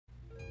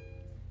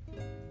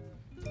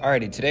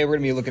Alrighty, today we're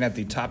going to be looking at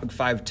the topic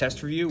 5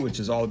 test review,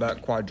 which is all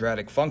about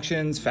quadratic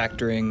functions,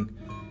 factoring,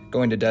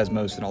 going to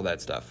Desmos, and all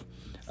that stuff.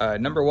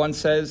 Number 1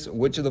 says,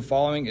 which of the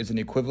following is an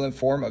equivalent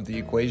form of the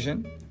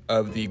equation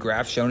of the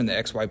graph shown in the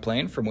xy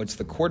plane from which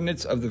the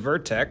coordinates of the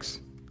vertex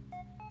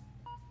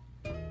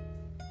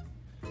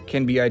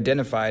can be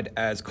identified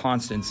as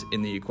constants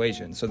in the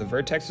equation. So the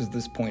vertex is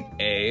this point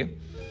A,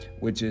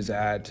 which is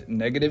at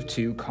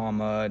 -2,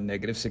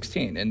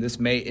 -16, and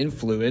this may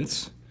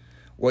influence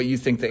what you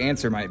think the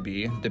answer might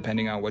be,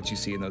 depending on what you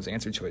see in those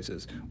answer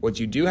choices. What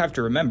you do have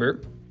to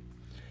remember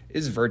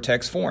is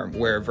vertex form,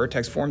 where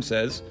vertex form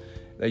says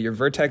that your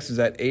vertex is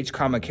at h,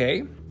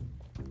 k,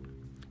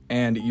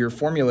 and your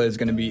formula is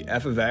going to be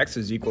f of x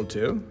is equal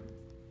to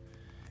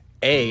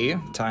a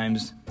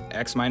times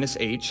x minus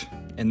h.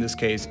 In this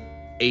case,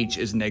 h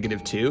is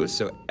 -2,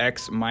 so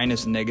x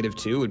minus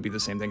 -2 would be the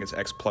same thing as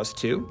x plus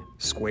 2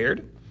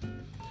 squared.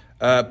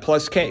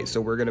 Plus k, so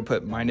we're going to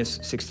put minus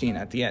 16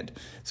 at the end.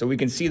 So we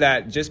can see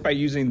that just by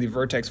using the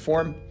vertex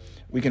form,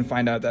 we can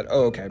find out that,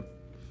 oh, okay,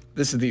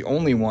 this is the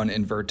only one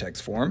in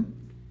vertex form.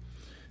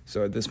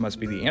 So this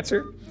must be the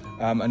answer.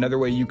 Another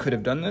way you could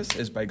have done this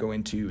is by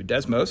going to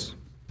Desmos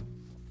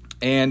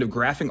and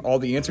graphing all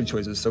the answer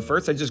choices. So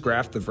first I just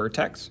graphed the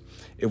vertex.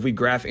 If we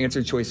graph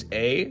answer choice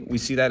A, we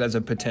see that as a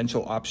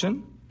potential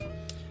option.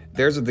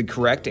 There's the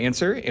correct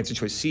answer, answer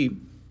choice C.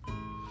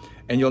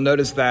 And you'll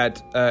notice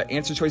that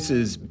answer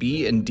choices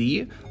B and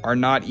D are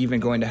not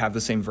even going to have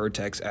the same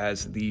vertex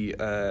as the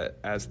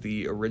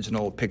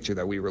original picture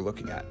that we were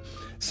looking at.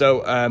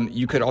 So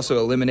you could also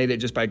eliminate it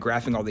just by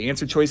graphing all the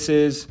answer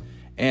choices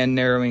and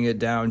narrowing it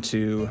down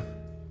to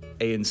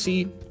A and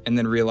C, and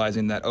then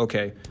realizing that,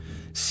 okay,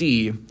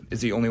 C is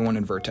the only one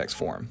in vertex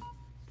form.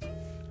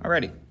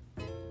 Alrighty.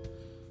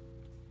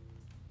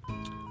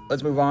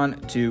 Let's move on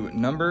to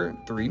number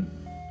 3.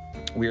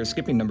 We are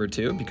skipping number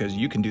 2 because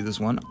you can do this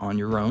one on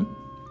your own.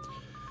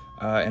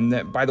 And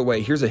that, by the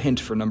way, here's a hint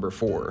for number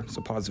 4.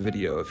 So pause the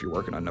video if you're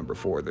working on number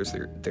 4.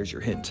 There's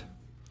your hint.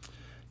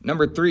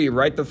 Number 3,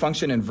 write the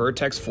function in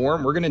vertex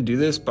form. We're going to do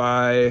this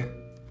by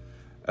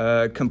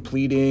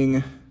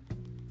completing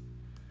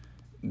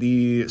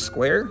the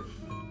square.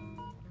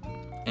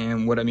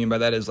 And what I mean by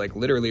that is, like,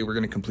 literally we're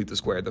going to complete the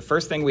square. The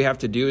first thing we have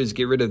to do is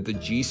get rid of the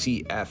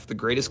GCF, the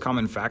greatest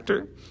common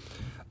factor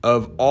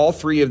of all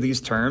 3 of these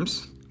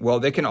terms. Well,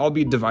 they can all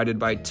be divided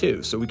by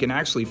 2, so we can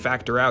actually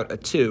factor out a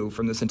 2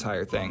 from this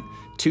entire thing.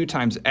 2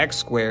 times x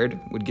squared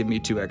would give me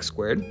 2x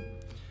squared.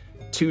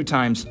 2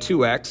 times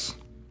 2x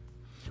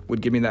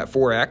would give me that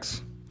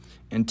 4x.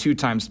 And 2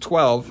 times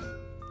 12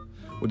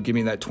 would give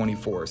me that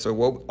 24. So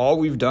all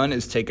we've done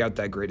is take out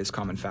that greatest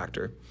common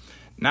factor.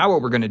 Now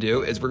what we're going to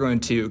do is we're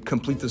going to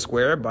complete the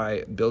square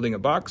by building a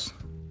box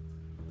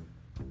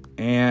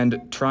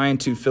and trying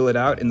to fill it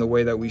out in the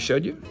way that we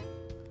showed you.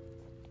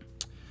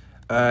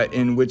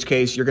 In which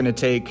case you're going to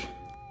take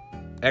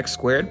x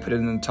squared, put it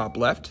in the top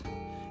left,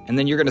 and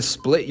then you're going to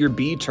split your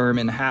b term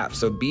in half.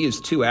 So b is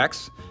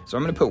 2x, so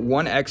I'm going to put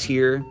 1x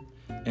here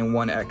and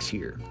 1x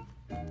here.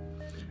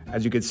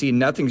 As you can see,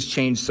 nothing's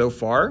changed so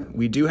far.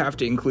 We do have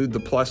to include the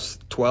plus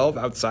 12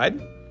 outside,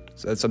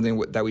 so that's something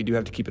that we do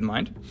have to keep in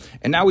mind.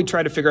 And now we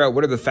try to figure out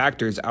what are the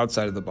factors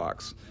outside of the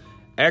box.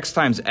 X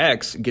times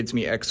x gets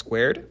me x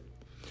squared.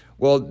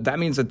 Well, that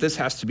means that this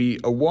has to be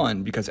a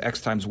 1 because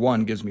x times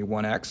 1 gives me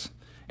 1x.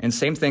 And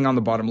same thing on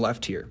the bottom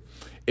left here.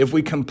 If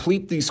we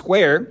complete the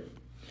square,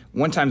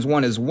 1 times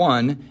 1 is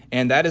 1,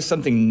 and that is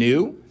something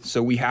new,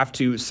 so we have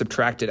to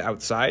subtract it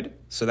outside,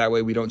 so that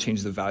way we don't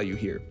change the value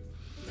here.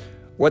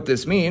 What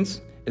this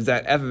means is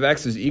that f of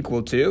x is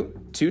equal to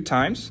 2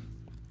 times,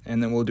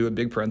 and then we'll do a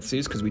big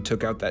parentheses because we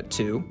took out that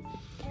 2,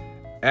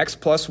 x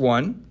plus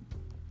 1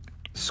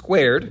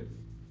 squared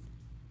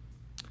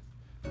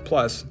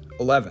plus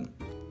 11.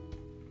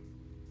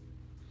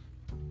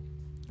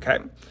 Okay?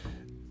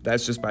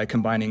 That's just by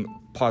combining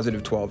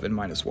positive 12 and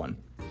minus 1.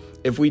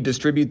 If we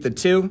distribute the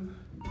 2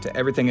 to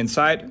everything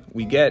inside,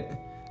 we get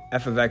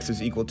f of x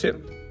is equal to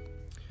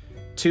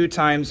 2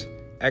 times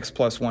x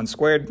plus 1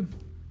 squared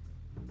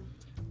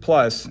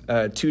plus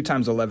 2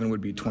 times 11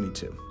 would be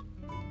 22.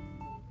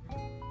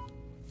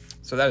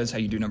 So that is how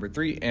you do number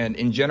 3. And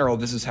in general,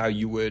 this is how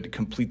you would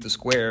complete the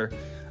square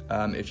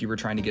if you were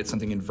trying to get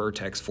something in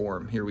vertex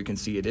form. Here we can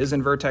see it is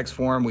in vertex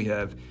form. We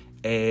have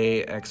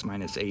a x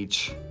minus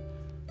h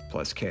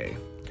plus k.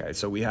 Okay,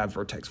 so we have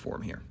vertex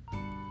form here.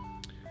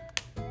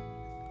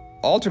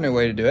 Alternate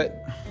way to do it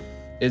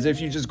is if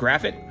you just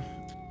graph it,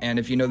 and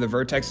if you know the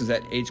vertex is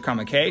at h,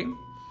 k,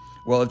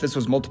 well, if this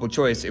was multiple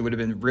choice, it would have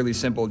been really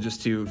simple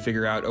just to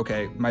figure out,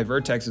 okay, my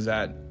vertex is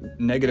at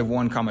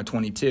 -1,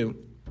 22,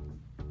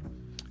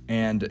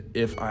 and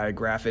if I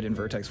graph it in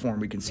vertex form,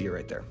 we can see it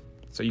right there.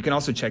 So you can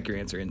also check your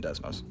answer in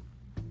Desmos.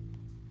 All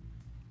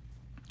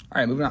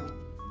right, moving on.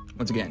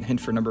 Once again,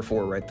 hint for number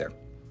 4 right there.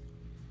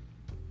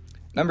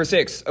 Number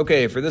 6,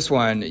 okay, for this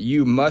one,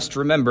 you must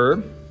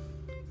remember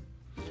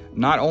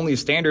not only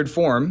standard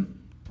form,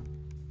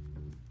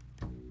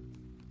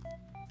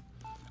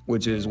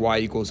 which is y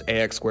equals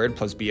ax squared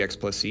plus bx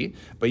plus c.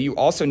 But you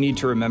also need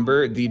to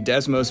remember the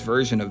Desmos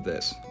version of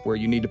this, where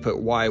you need to put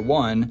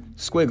y1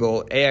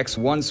 squiggle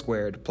ax1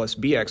 squared plus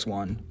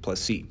bx1 plus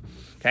c.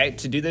 Okay,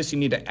 to do this, you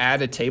need to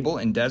add a table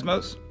in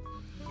Desmos.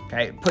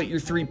 Okay, put your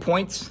 3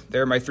 points.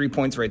 There are my 3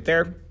 points right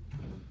there.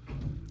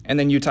 And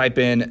then you type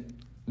in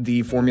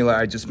the formula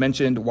I just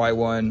mentioned,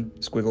 y1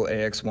 squiggle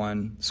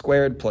ax1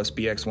 squared plus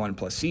bx1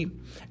 plus c.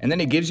 And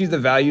then it gives you the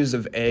values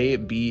of a,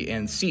 b,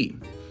 and c.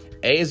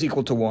 A is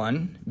equal to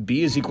 1,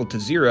 b is equal to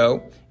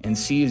 0, and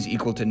c is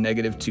equal to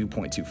negative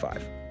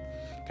 2.25.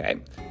 Okay,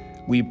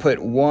 we put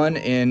 1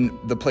 in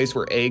the place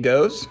where a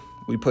goes,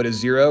 we put a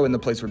 0 in the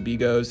place where b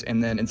goes,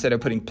 and then instead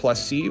of putting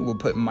plus c, we'll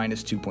put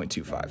minus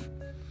 2.25.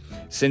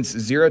 Since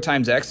 0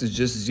 times x is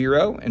just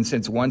 0, and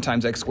since 1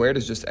 times x squared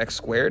is just x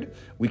squared,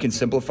 we can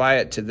simplify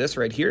it to this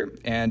right here,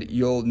 and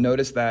you'll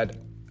notice that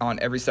on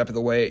every step of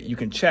the way, you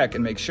can check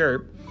and make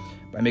sure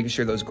by making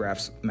sure those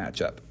graphs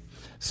match up.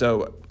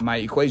 So my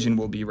equation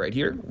will be right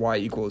here, y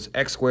equals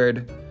x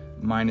squared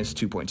minus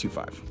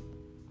 2.25.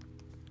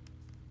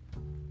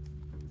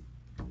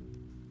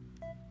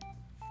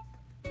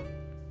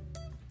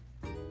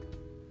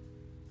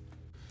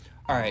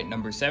 All right,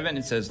 number 7,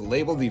 it says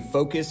label the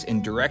focus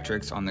and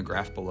directrix on the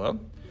graph below.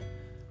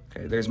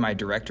 Okay, there's my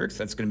directrix,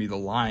 that's gonna be the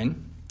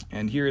line,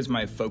 and here is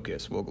my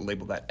focus, we'll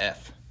label that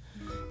F.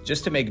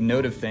 Just to make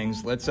note of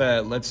things,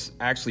 let's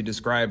actually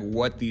describe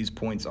what these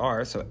points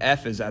are. So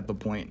F is at the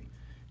point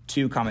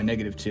 2 comma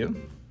negative 2,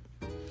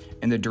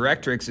 and the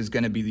directrix is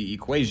gonna be the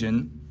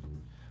equation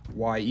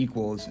y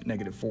equals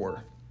negative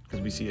 4,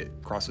 because we see it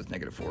crosses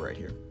negative 4 right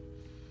here.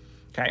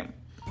 Okay,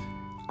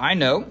 I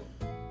know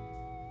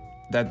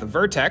that the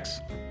vertex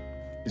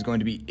is going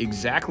to be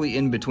exactly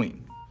in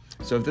between.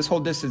 So if this whole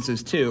distance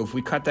is 2, if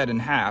we cut that in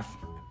half,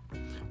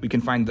 we can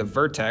find the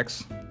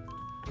vertex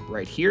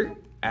right here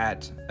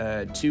at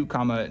 2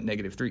 comma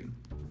negative 3.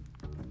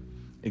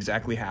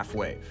 Exactly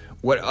halfway.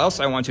 What else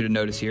I want you to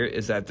notice here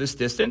is that this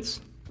distance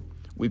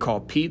we call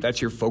p,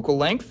 that's your focal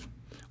length,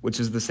 which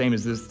is the same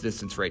as this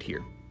distance right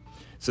here.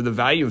 So the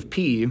value of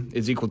p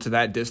is equal to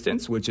that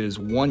distance, which is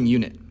 1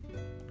 unit.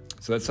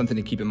 So that's something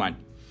to keep in mind.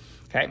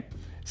 Okay.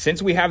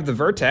 Since we have the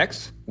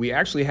vertex, we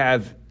actually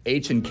have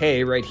h and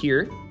k right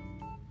here,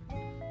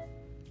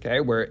 okay,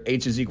 where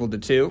h is equal to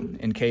 2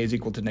 and k is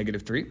equal to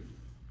negative 3.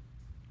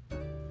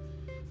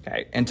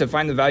 Okay, and to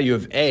find the value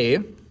of a,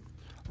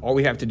 all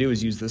we have to do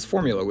is use this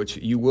formula, which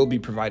you will be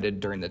provided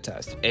during the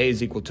test. A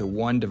is equal to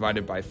 1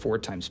 divided by 4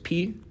 times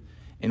p,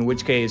 in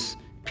which case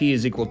p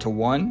is equal to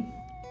 1,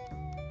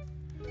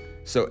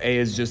 so a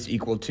is just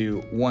equal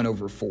to 1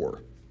 over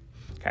 4.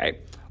 Okay,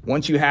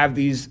 once you have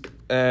these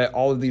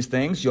all of these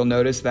things, you'll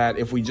notice that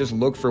if we just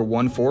look for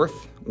 1/4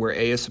 where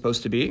a is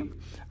supposed to be,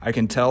 I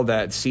can tell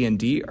that c and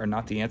d are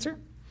not the answer.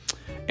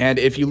 And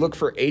if you look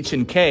for h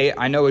and k,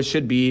 I know it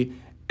should be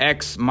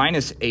x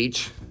minus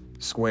h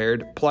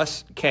squared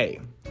plus k,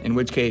 in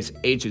which case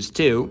h is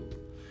 2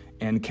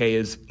 and k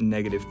is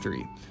negative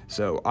 3.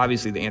 So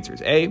obviously the answer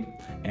is A,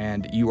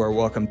 and you are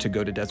welcome to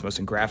go to Desmos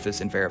and graph this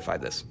and verify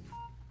this.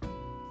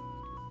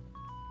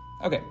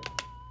 Okay.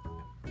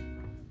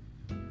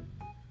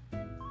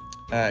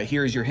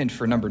 Here is your hint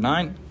for number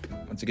 9.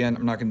 Once again,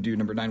 I'm not going to do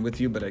number 9 with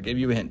you, but I gave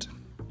you a hint.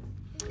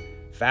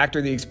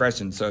 Factor the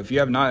expression. So if you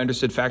have not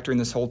understood factoring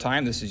this whole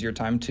time, this is your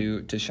time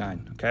to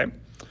shine, okay?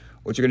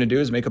 What you're going to do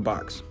is make a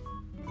box.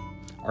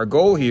 Our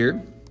goal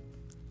here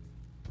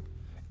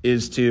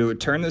is to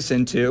turn this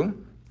into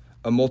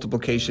a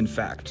multiplication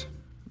fact,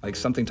 like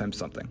something times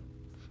something.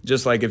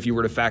 Just like if you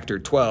were to factor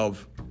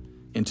 12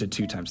 into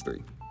 2 times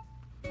 3,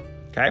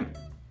 okay?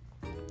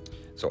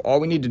 So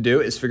all we need to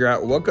do is figure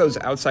out what goes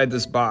outside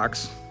this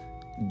box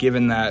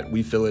given that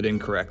we fill it in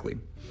correctly.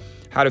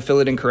 How to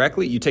fill it in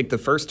correctly? You take the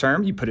first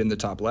term, you put it in the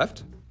top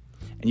left,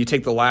 and you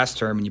take the last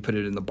term and you put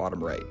it in the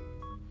bottom right.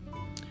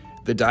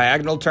 The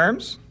diagonal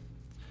terms,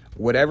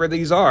 whatever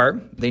these are,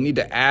 they need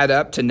to add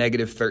up to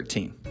negative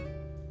 13.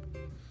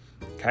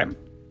 Okay?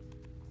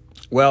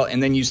 Well,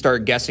 and then you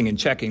start guessing and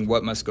checking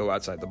what must go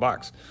outside the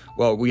box.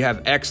 Well, we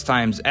have x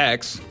times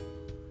x.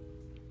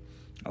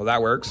 Oh,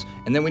 that works.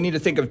 And then we need to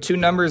think of two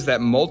numbers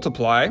that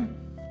multiply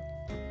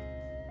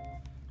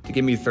to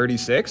give me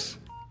 36,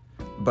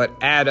 but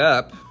add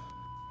up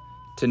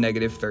to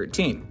negative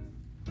 13.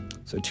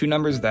 So two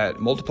numbers that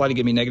multiply to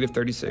give me negative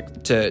 36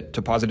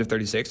 to positive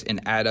 36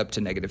 and add up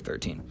to negative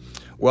 13.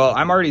 Well,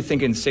 I'm already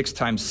thinking 6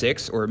 times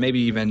 6, or maybe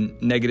even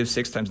negative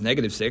 6 times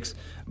negative 6,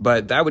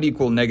 but that would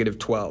equal negative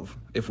 12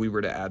 if we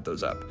were to add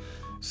those up.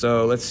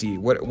 So let's see,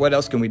 what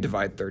else can we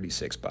divide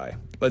 36 by?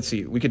 Let's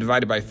see, we could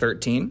divide it by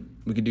 13.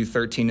 We could do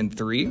 13 and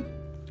 3,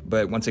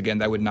 but once again,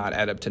 that would not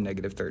add up to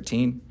negative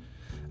 13.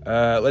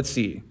 Let's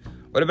see,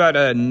 what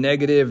about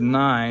negative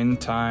 9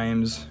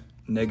 times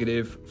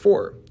negative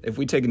 4? If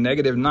we take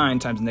negative 9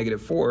 times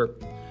negative 4,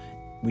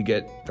 we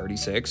get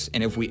 36,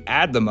 and if we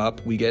add them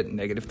up, we get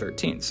negative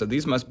 13. So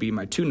these must be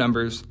my two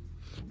numbers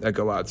that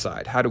go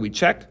outside. How do we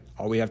check?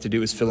 All we have to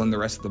do is fill in the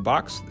rest of the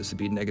box. This would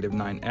be negative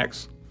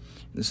 9x.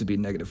 This would be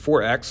negative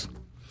 4x.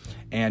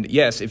 And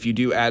yes, if you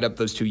do add up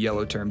those two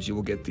yellow terms, you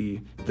will get the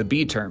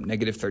b term,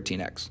 negative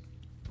 13x.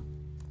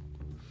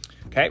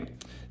 Okay,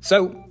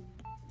 so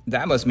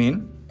that must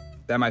mean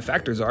that my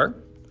factors are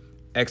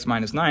x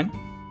minus 9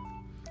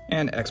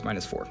 and x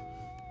minus 4.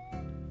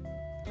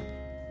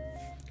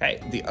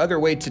 Okay, the other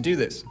way to do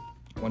this,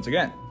 once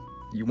again,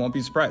 you won't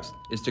be surprised,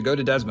 is to go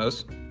to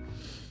Desmos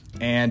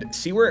and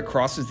see where it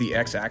crosses the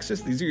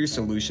x-axis. These are your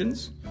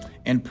solutions.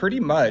 And pretty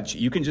much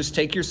you can just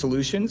take your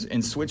solutions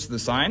and switch the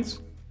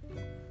signs,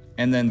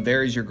 and then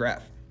there is your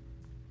graph,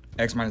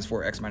 x minus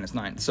 4, x minus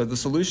 9. So the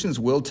solutions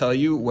will tell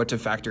you what to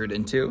factor it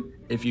into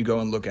if you go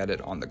and look at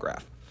it on the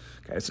graph.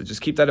 Okay, so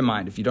just keep that in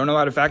mind. If you don't know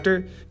how to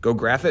factor, go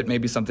graph it.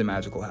 Maybe something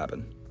magical will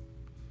happen.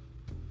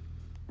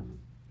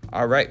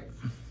 All right,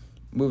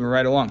 moving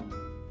right along.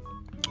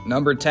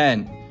 Number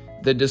 10,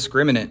 the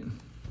discriminant.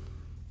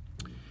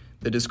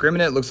 The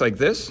discriminant looks like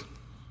this.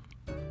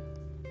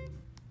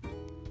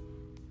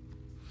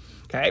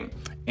 Okay,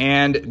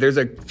 and there's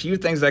a few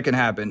things that can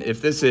happen.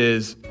 If this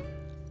is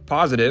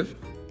positive,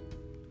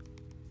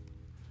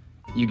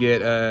 you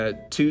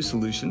get 2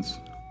 solutions.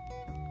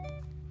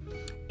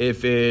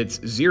 If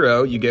it's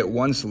 0, you get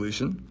 1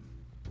 solution.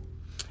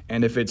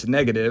 And if it's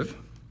negative,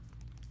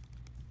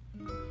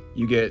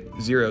 you get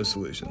 0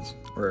 solutions,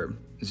 or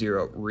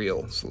 0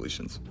 real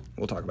solutions.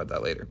 We'll talk about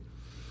that later.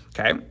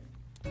 Okay,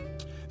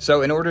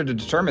 so in order to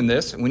determine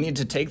this, we need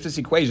to take this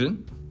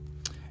equation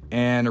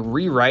and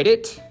rewrite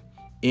it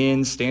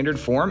in standard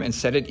form and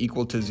set it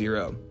equal to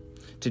 0.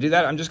 To do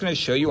that, I'm just going to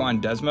show you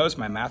on Desmos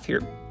my math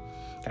here.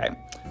 Okay,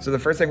 so the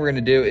first thing we're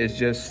going to do is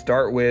just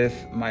start with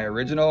my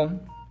original,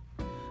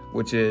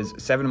 which is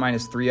 7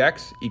 minus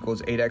 3x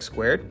equals 8x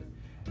squared.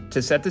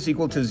 To set this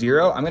equal to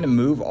 0, I'm going to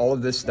move all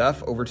of this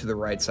stuff over to the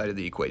right side of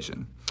the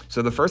equation.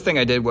 So the first thing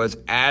I did was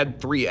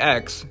add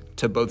 3x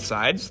to both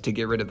sides to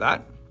get rid of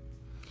that.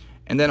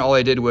 And then all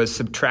I did was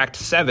subtract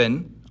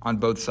 7 on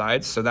both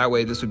sides, so that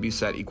way this would be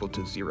set equal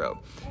to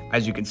 0.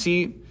 As you can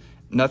see,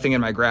 nothing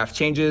in my graph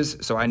changes,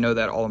 so I know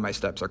that all of my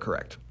steps are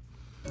correct.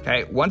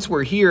 Okay, once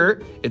we're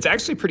here, it's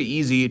actually pretty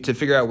easy to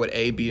figure out what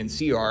A, B, and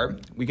C are.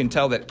 We can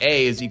tell that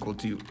A is equal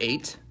to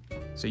 8,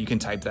 so you can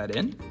type that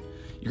in.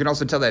 You can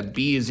also tell that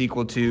B is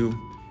equal to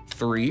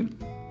 3,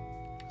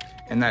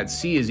 and that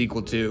C is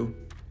equal to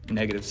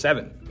negative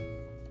 7.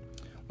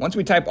 Once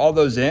we type all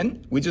those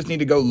in, we just need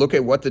to go look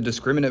at what the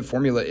discriminant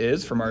formula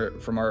is from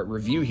our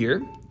review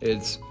here.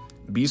 It's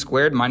b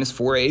squared minus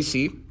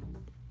 4ac.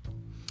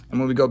 And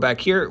when we go back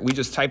here, we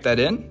just type that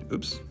in.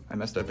 Oops, I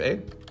messed up A.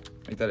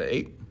 Make that an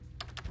 8.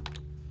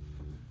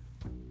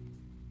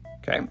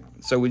 Okay,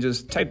 so we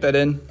just type that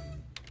in,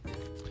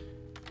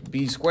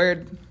 b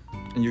squared,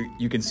 and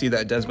you can see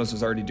that Desmos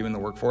is already doing the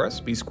work for us,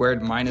 b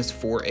squared minus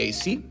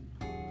 4ac.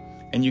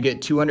 And you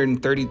get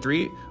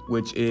 233,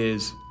 which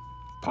is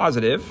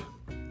positive,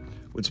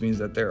 which means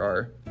that there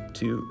are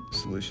 2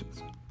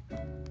 solutions.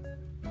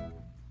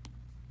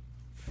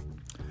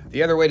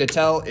 The other way to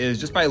tell is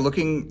just by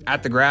looking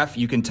at the graph,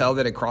 you can tell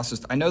that it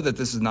crosses. I know that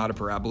this is not a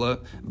parabola,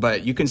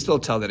 but you can still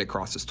tell that it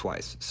crosses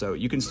twice. So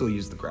you can still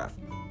use the graph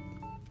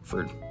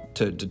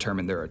to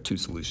determine there are 2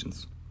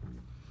 solutions.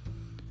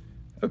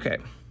 Okay,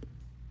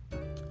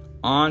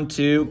 on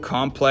to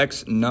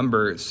complex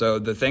numbers. So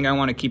the thing I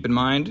want to keep in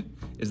mind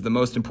is the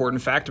most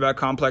important fact about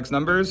complex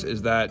numbers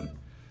is that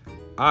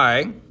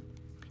I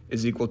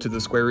is equal to the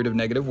square root of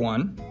negative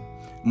 1.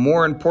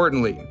 More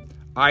importantly,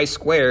 I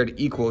squared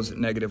equals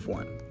negative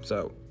 1.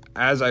 So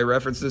as I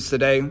reference this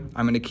today,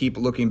 I'm going to keep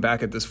looking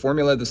back at this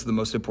formula. This is the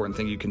most important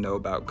thing you can know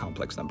about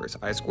complex numbers.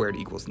 I squared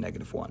equals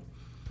negative 1.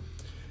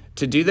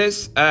 To do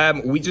this,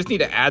 we just need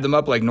to add them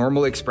up like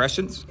normal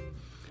expressions.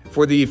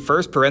 For the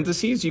first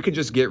parentheses, you could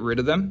just get rid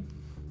of them.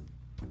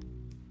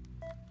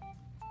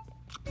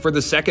 For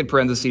the second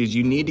parentheses,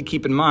 you need to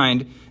keep in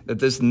mind that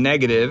this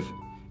negative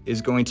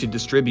is going to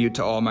distribute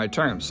to all my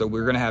terms. So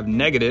we're going to have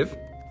negative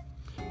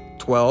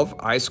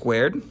 12i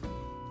squared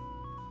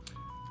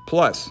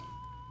plus,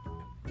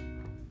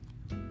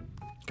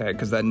 okay,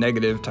 because that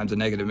negative times a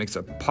negative makes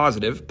a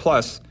positive,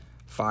 plus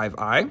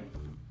 5i.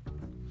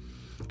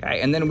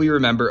 Okay, and then we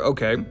remember,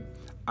 okay,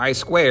 I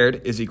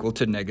squared is equal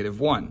to negative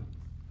 1.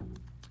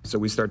 So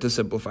we start to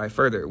simplify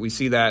further. We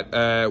see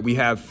that we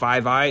have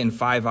 5i and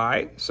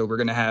 5i, so we're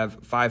going to have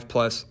 5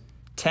 plus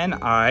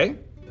 10i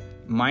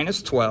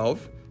minus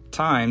 12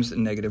 times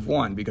negative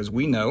 1, because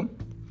we know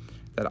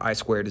that I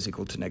squared is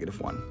equal to negative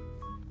 1.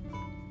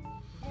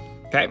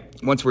 Okay,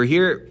 once we're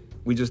here,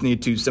 we just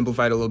need to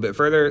simplify it a little bit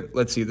further.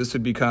 Let's see, this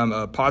would become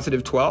a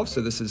positive 12,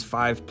 so this is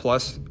 5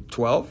 plus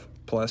 12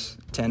 plus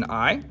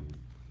 10i.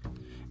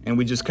 And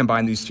we just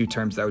combine these two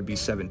terms, that would be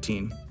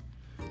 17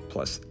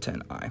 plus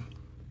 10i.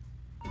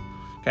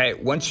 Okay,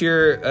 once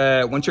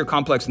your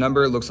complex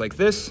number looks like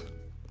this,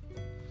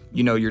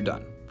 you know you're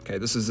done. Okay,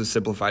 this is as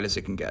simplified as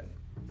it can get.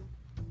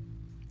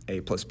 A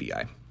plus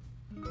bi.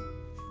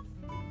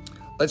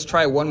 Let's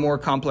try one more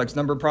complex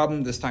number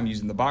problem, this time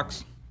using the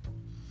box.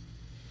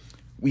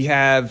 We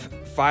have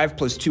 5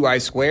 plus 2i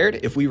squared.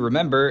 If we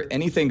remember,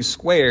 anything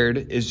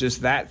squared is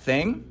just that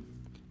thing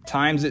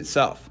times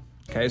itself.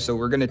 Okay, so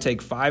we're going to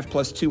take 5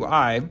 plus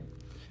 2i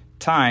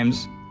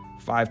times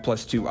 5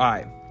 plus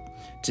 2i.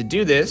 To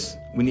do this,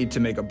 we need to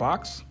make a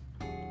box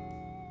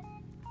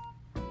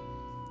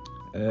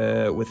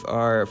with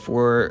our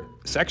 4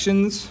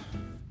 sections.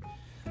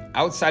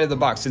 Outside of the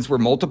box, since we're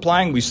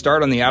multiplying, we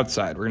start on the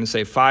outside. We're going to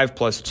say 5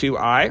 plus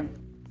 2i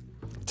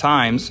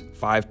times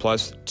 5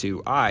 plus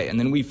 2i. And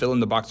then we fill in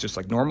the box just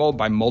like normal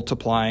by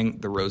multiplying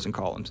the rows and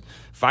columns.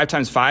 5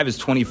 times 5 is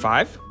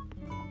 25.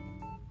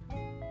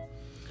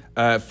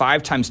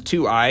 5 times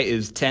 2i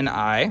is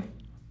 10i.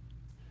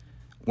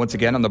 Once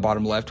again, on the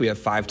bottom left, we have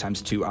 5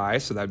 times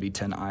 2i, so that would be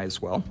 10i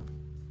as well.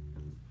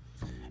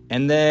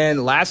 And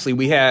then lastly,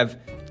 we have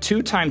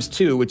 2 times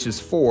 2, which is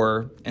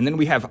 4, and then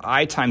we have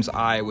I times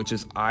I, which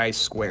is I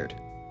squared,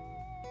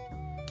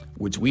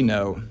 which we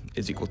know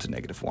is equal to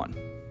 -1.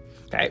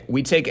 Okay,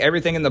 we take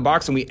everything in the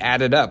box and we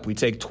add it up. We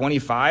take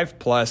 25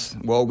 plus,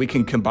 well, we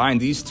can combine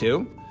these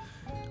two.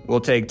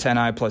 We'll take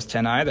 10i plus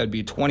 10i, that'd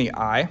be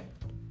 20i.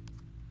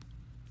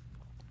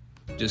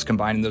 Just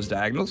combining those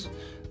diagonals.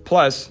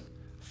 Plus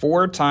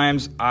 4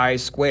 times I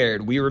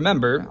squared. We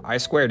remember I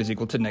squared is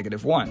equal to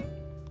 -1.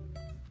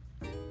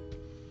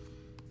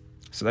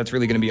 So that's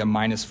really going to be a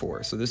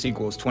 -4. So this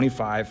equals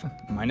 25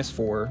 minus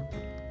 4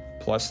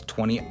 plus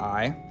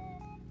 20i,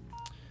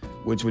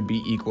 which would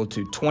be equal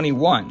to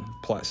 21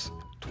 plus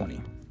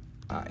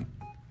 20i.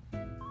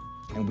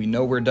 And we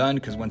know we're done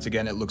because once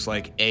again, it looks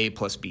like a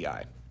plus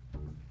bi.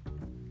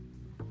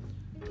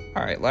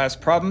 All right,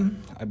 last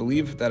problem I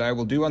believe that I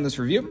will do on this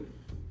review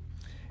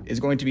is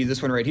going to be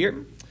this one right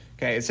here.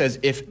 Okay, it says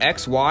if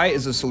xy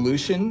is a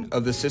solution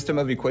of the system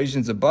of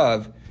equations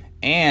above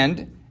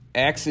and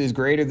x is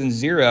greater than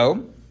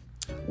 0,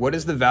 what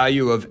is the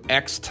value of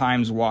x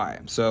times y?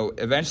 So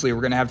eventually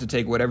we're going to have to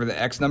take whatever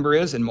the x number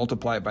is and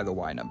multiply it by the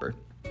y number.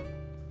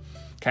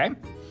 Okay,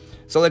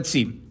 so let's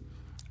see.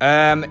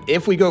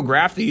 If we go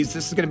graph these,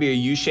 this is going to be a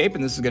U shape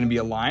and this is going to be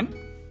a line.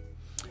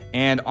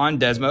 And on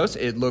Desmos,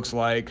 it looks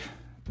like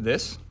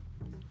this.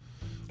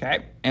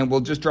 Okay, and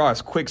we'll just draw a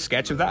quick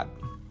sketch of that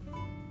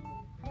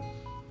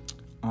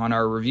on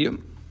our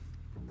review,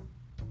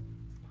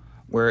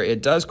 where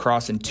it does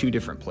cross in 2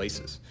 different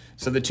places.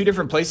 So the 2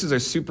 different places are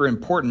super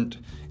important.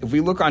 If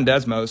we look on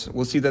Desmos,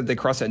 we'll see that they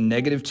cross at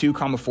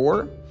 -2,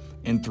 4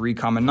 and 3,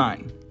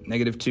 9.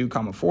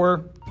 -2,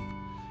 4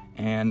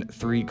 and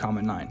 3,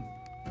 9.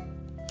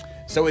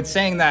 So it's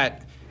saying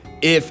that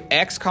if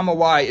x,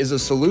 y is a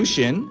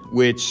solution,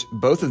 which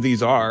both of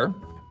these are,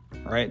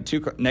 right?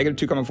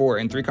 -2, 4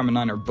 and 3,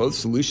 9 are both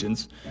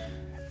solutions,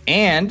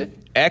 and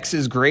x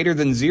is greater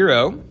than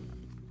 0,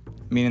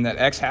 meaning that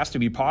x has to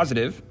be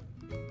positive,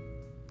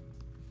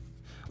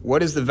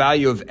 what is the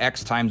value of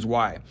x times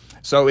y?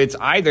 So it's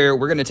either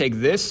we're going to take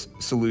this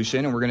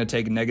solution and we're going to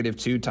take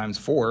 -2 times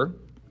 4,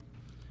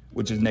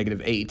 which is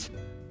 -8,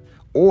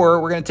 or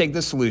we're going to take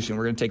this solution,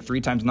 we're going to take 3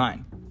 times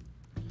 9,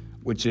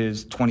 which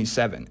is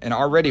 27. And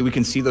already we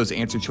can see those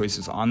answer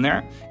choices on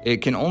there.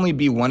 It can only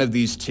be one of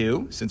these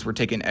two since we're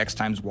taking x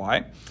times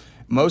y.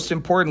 Most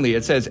importantly,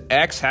 it says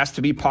x has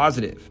to be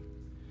positive.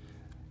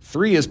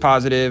 3 is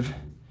positive,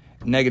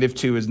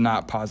 -2 is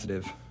not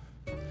positive.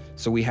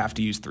 So we have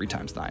to use 3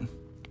 times 9.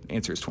 The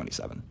answer is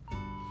 27.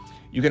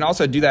 You can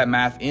also do that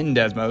math in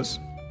Desmos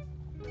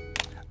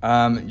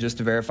just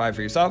to verify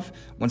for yourself.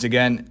 Once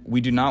again,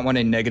 we do not want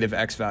a negative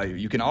x value.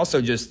 You can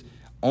also just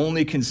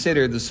only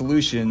consider the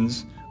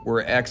solutions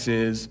where x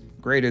is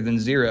greater than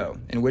 0,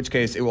 in which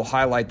case it will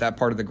highlight that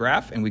part of the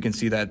graph and we can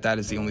see that that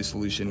is the only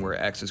solution where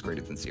x is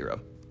greater than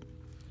 0.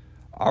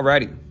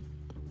 Alrighty,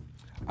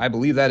 I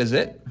believe that is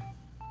it.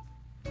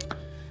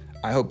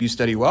 I hope you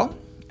study well,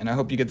 and I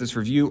hope you get this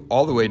review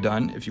all the way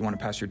done. If you want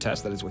to pass your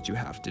test, that is what you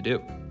have to do.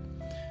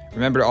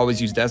 Remember to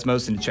always use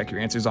Desmos and to check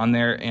your answers on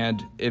there,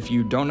 and if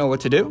you don't know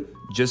what to do,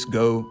 just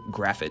go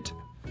graph it.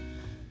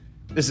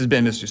 This has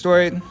been Mr.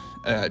 Story.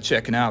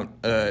 Checking out,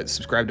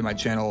 subscribe to my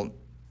channel.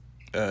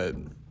 Bruh.